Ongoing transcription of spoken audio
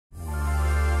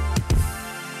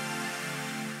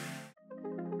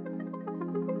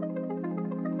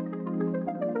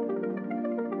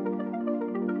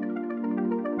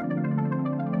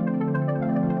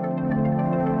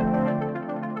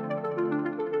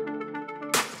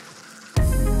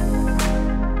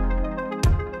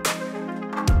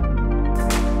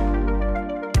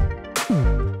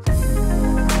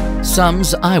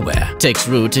Some's eyewear takes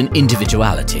root in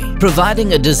individuality,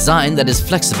 providing a design that is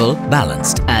flexible,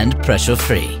 balanced, and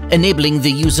pressure-free, enabling the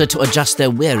user to adjust their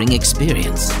wearing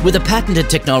experience. With a patented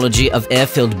technology of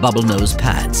air-filled bubble nose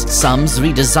pads, Some's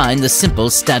redesigned the simple,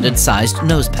 standard-sized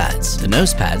nose pads. The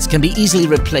nose pads can be easily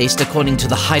replaced according to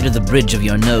the height of the bridge of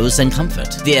your nose and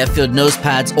comfort. The air-filled nose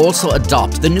pads also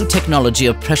adopt the new technology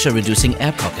of pressure-reducing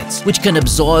air pockets, which can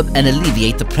absorb and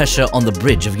alleviate the pressure on the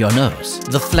bridge of your nose.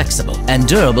 The flexible and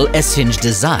durable S-hinge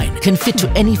design can fit to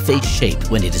any face shape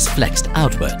when it is flexed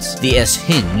outwards. The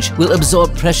S-hinge will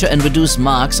absorb pressure and reduce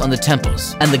marks on the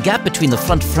temples, and the gap between the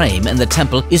front frame and the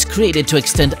temple is created to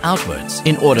extend outwards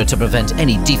in order to prevent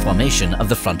any deformation of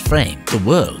the front frame. The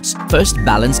world's first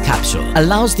balance capsule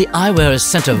allows the eyewearer's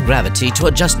center of gravity to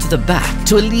adjust to the back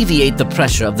to alleviate the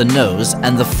pressure of the nose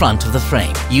and the front of the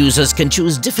frame. Users can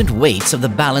choose different weights of the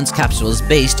balance capsules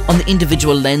based on the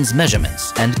individual lens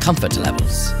measurements and comfort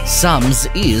levels. Some's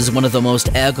is one of the most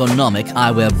ergonomic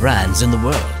eyewear brands in the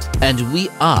world, and we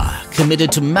are committed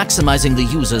to maximizing the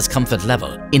user's comfort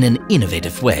level in an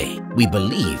innovative way. We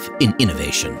believe in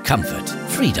innovation, comfort,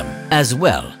 freedom, as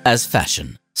well as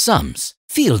fashion. Some's.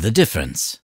 Feel the difference.